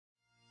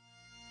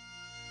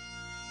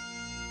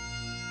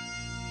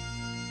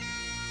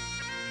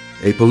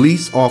A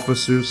police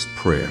officer's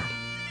prayer.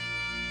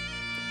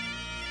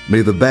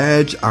 May the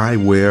badge I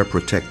wear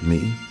protect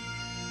me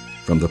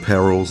from the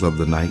perils of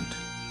the night,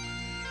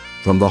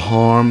 from the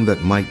harm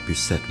that might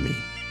beset me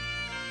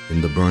in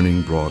the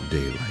burning broad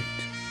daylight.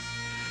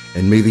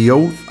 And may the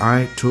oath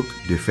I took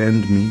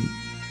defend me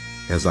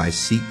as I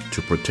seek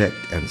to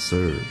protect and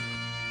serve.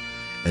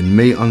 And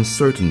may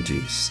uncertainty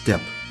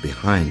step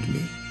behind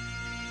me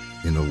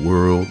in a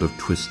world of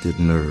twisted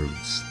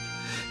nerves.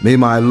 May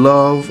my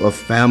love of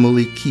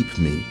family keep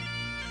me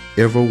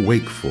ever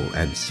wakeful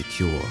and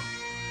secure,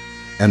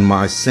 and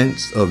my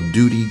sense of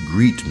duty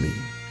greet me,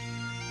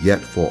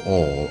 yet for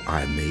all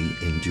I may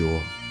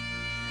endure.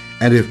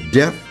 And if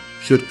death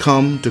should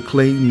come to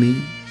claim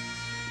me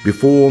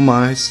before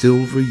my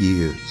silver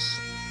years,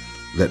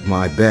 let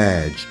my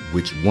badge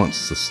which once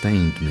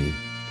sustained me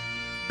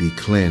be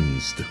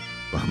cleansed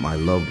by my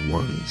loved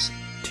ones'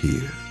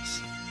 tears.